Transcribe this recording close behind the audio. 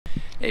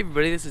Hey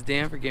everybody, this is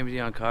Dan for Game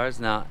on Cars.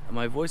 Now,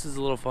 my voice is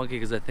a little funky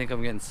because I think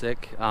I'm getting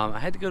sick. I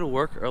had to go to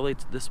work early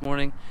this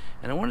morning,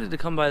 and I wanted to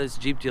come by this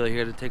Jeep dealer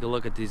here to take a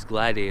look at these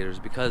Gladiators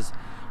because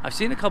I've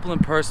seen a couple in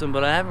person,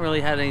 but I haven't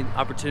really had any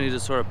opportunity to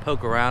sort of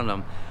poke around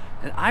them.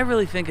 And I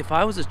really think if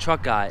I was a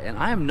truck guy, and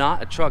I am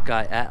not a truck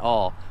guy at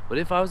all, but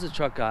if I was a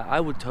truck guy,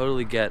 I would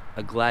totally get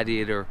a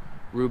Gladiator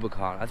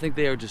Rubicon. I think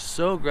they are just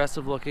so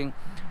aggressive looking.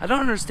 I don't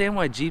understand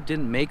why Jeep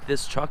didn't make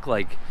this truck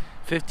like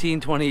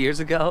 15-20 years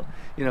ago.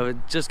 You know, it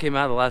just came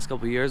out the last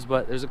couple of years,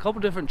 but there's a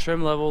couple different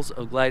trim levels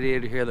of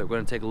Gladiator here that we're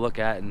going to take a look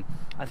at, and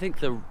I think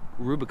the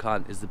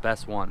Rubicon is the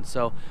best one.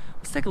 So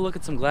let's take a look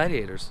at some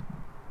Gladiators.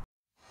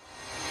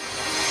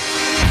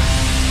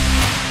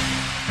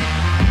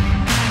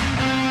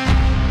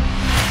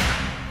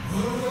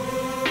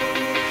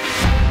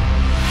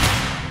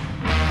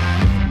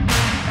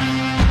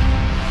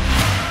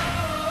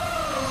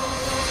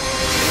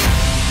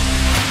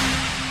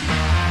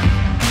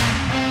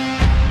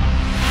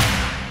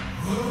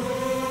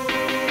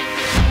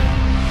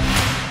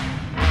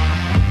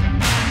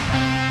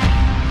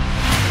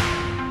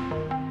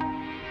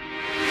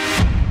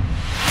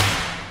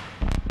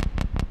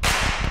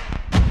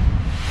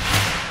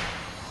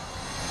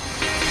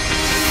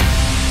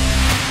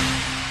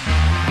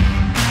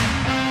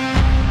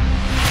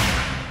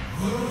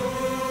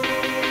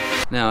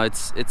 Now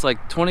it's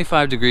like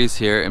 25 degrees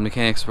here in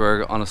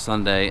Mechanicsburg on a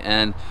Sunday,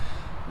 and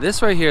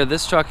this right here,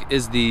 this truck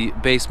is the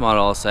base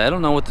model, I'll say. I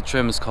don't know what the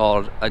trim is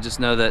called. I just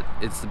know that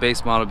it's the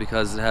base model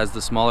because it has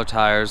the smaller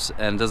tires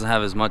and doesn't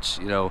have as much,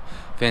 you know,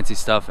 fancy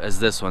stuff as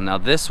this one. Now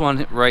this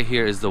one right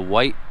here is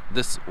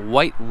this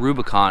white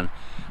Rubicon.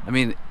 I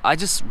mean, I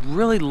just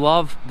really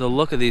love the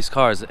look of these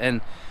cars.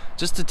 And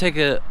just to take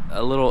a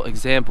little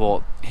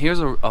example, here's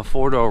a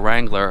four-door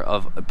Wrangler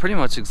of pretty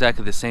much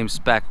exactly the same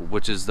spec,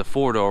 which is the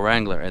four-door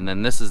Wrangler, and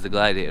then this is the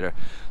Gladiator.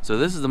 So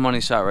this is the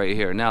money shot right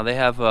here. Now they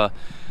have a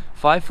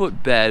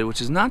 5-foot bed, which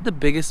is not the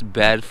biggest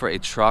bed for a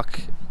truck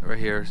right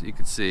here, as you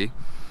can see.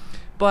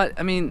 But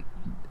I mean,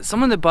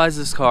 someone that buys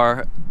this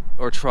car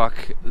or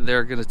truck,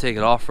 they're gonna take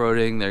it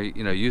off-roading. They're,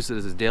 you know, use it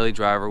as a daily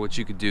driver, which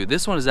you could do.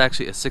 This one is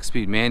actually a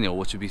 6-speed manual,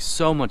 which would be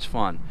so much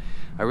fun.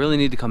 I really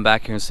need to come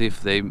back here and see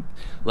if they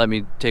let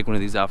me take one of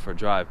these out for a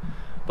drive.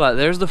 But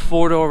there's the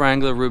four-door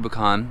Wrangler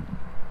Rubicon.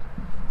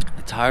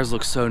 The tires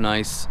look so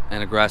nice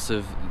and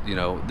aggressive. You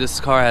know,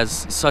 this car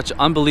has such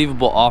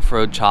unbelievable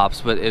off-road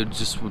chops, but it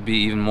just would be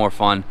even more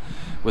fun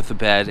with the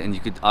bed, and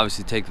you could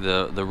obviously take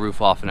the roof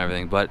off and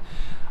everything. But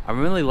I'm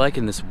really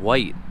liking this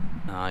white.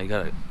 You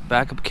got a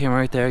backup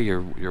camera right there.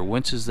 Your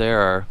winches there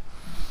are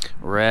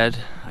red.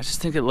 I just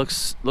think it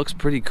looks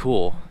pretty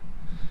cool.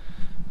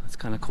 It's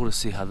kind of cool to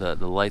see how the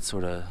lights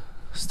sort of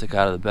stick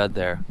out of the bed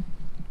there.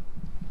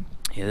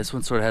 Yeah, this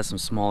one sort of has some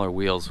smaller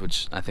wheels,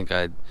 which I think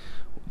I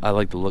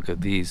like the look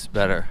of these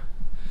better.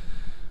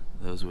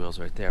 Those wheels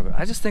right there. But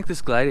I just think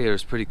this Gladiator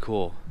is pretty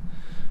cool.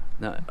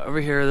 Now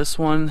over here, this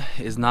one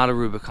is not a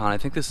Rubicon. I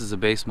think this is a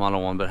base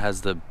model one, but it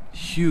has the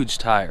huge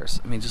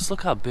tires. I mean, just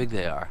look how big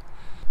they are.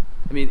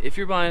 I mean, if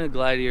you're buying a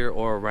Gladiator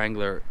or a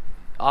Wrangler,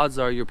 odds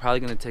are you're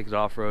probably going to take it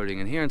off-roading.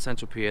 And here in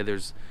Central PA,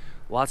 there's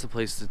lots of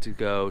places to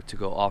go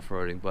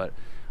off-roading, but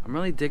I'm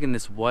really digging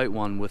this white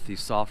one with the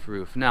soft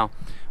roof. Now,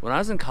 when I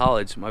was in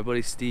college, my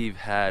buddy Steve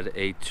had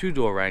a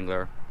 2-door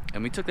Wrangler,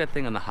 and we took that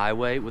thing on the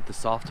highway with the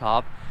soft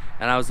top,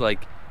 and I was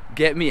like,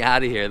 get me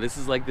out of here. This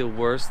is like the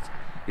worst.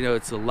 You know,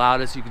 it's the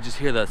loudest. You could just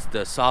hear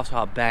the soft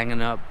top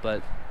banging up.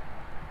 But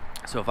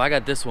so if I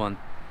got this one,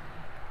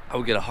 I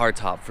would get a hard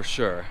top for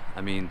sure.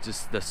 I mean,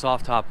 just the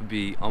soft top would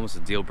be almost a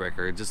deal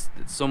breaker. It's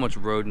so much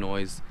road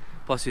noise,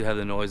 plus you'd have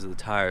the noise of the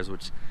tires,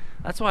 which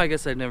that's why I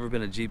guess I've never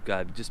been a Jeep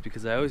guy, just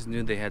because I always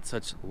knew they had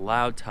such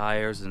loud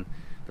tires and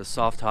the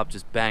soft top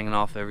just banging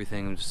off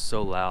everything. It was just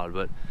so loud.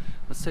 But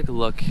let's take a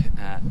look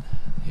at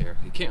here.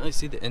 You can't really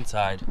see the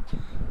inside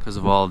because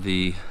of all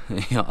the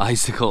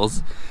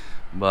icicles,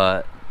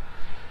 but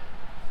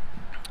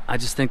I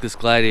just think this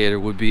Gladiator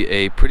would be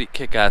a pretty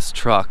kick-ass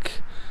truck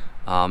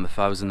if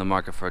I was in the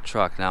market for a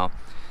truck. Now,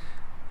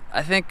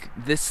 I think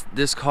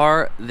this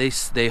car,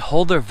 they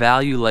hold their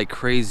value like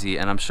crazy,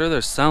 and I'm sure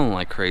they're selling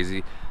like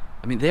crazy.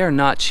 I mean, they are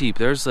not cheap.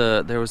 There was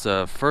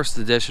a first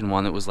edition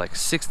one that was like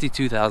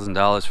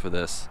 $62,000 for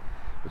this,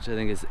 which I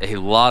think is a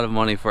lot of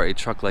money for a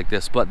truck like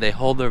this, but they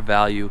hold their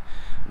value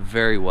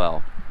very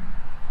well.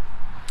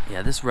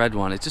 Yeah, this red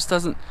one, it just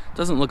doesn't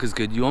look as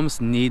good. You almost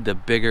need the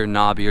bigger,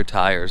 knobbier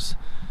tires.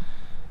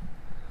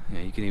 Yeah,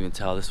 you can even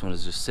tell this one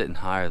is just sitting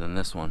higher than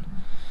this one.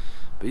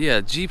 But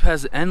yeah, Jeep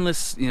has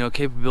endless, you know,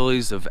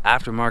 capabilities of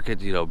aftermarket,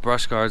 you know,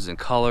 brush guards and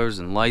colors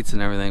and lights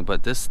and everything,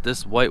 but this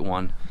white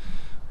one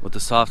with the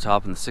soft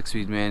top and the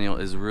 6-speed manual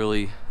is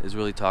really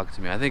talking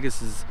to me. I think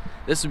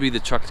this would be the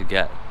truck to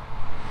get.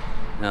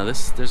 Now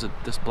there's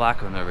this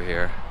black one over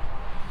here.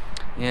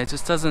 Yeah, it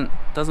just doesn't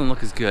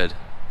look as good.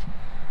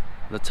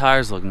 The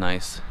tires look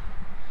nice.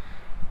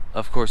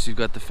 Of course, you've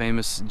got the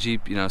famous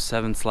Jeep, you know,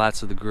 7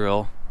 slats of the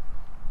grille.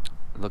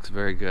 It looks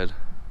very good.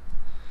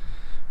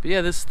 But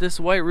yeah, this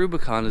white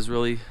Rubicon is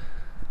really,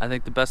 I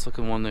think, the best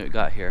looking one that we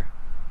got here.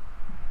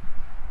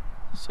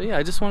 So yeah,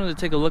 I just wanted to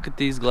take a look at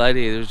these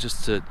Gladiators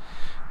just to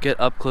get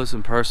up close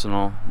and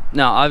personal.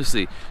 Now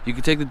obviously you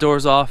can take the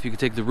doors off, you can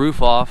take the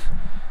roof off,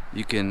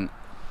 you can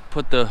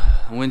put the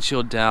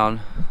windshield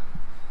down.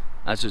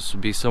 That just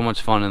would be so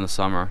much fun in the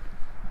summer.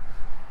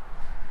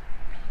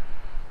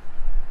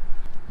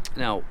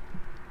 Now,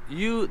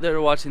 you that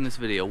are watching this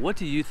video, what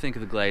do you think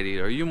of the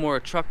Gladiator? Are you more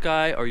a truck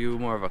guy, or are you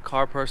more of a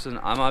car person?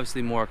 I'm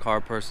obviously more a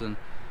car person.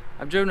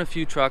 I've driven a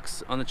few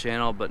trucks on the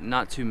channel, but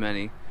not too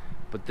many.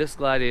 But this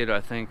Gladiator,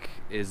 I think,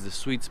 is the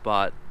sweet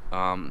spot.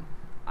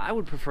 I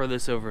would prefer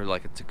this over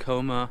like a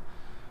Tacoma,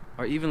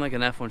 or even like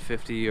an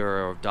F-150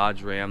 or a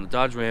Dodge Ram. The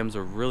Dodge Rams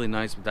are really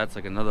nice, but that's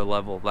like another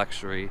level of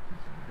luxury.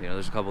 You know,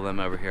 there's a couple of them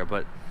over here,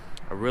 but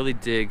I really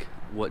dig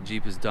what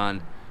Jeep has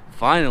done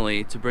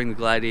finally to bring the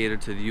Gladiator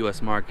to the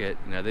US market.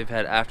 You know, they've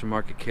had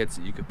aftermarket kits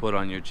that you could put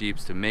on your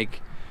Jeeps to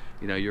make,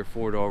 you know, your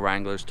four-door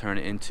Wranglers turn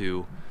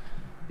into,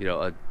 you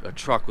know, a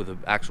truck with an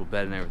actual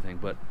bed and everything.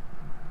 But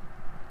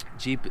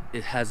Jeep,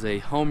 it has a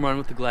home run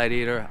with the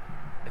Gladiator.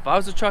 If I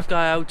was a truck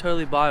guy, I would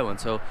totally buy one.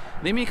 So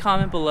leave me a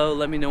comment below,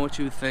 let me know what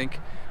you would think.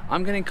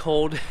 I'm getting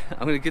cold. I'm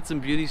gonna get some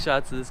beauty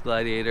shots of this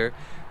Gladiator,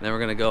 and then we're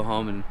gonna go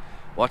home and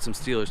watch some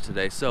Steelers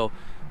today. So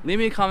leave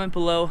me a comment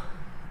below,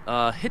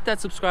 hit that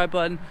subscribe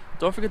button.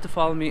 Don't forget to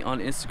follow me on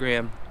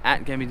Instagram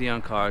at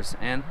GetMeDonCars,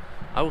 and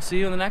I will see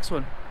you in the next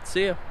one.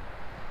 See ya.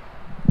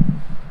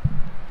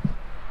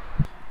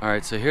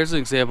 Alright, so here's an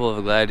example of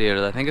a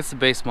Gladiator. I think it's the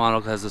base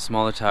model because it has the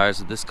smaller tires.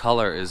 This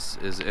color is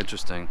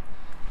interesting.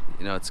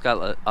 You know, it's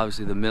got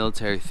obviously the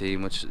military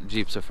theme, which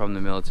Jeeps are from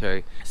the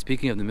military.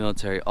 Speaking of the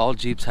military, all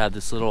Jeeps have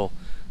this little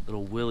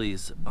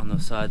willies on the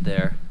side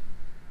there.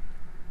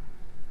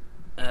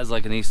 It has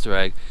like an Easter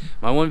egg.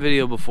 My one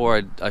video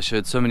before, I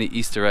showed so many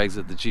Easter eggs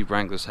that the Jeep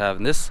Wranglers have,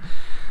 and this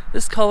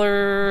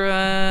color,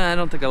 I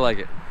don't think I like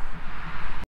it.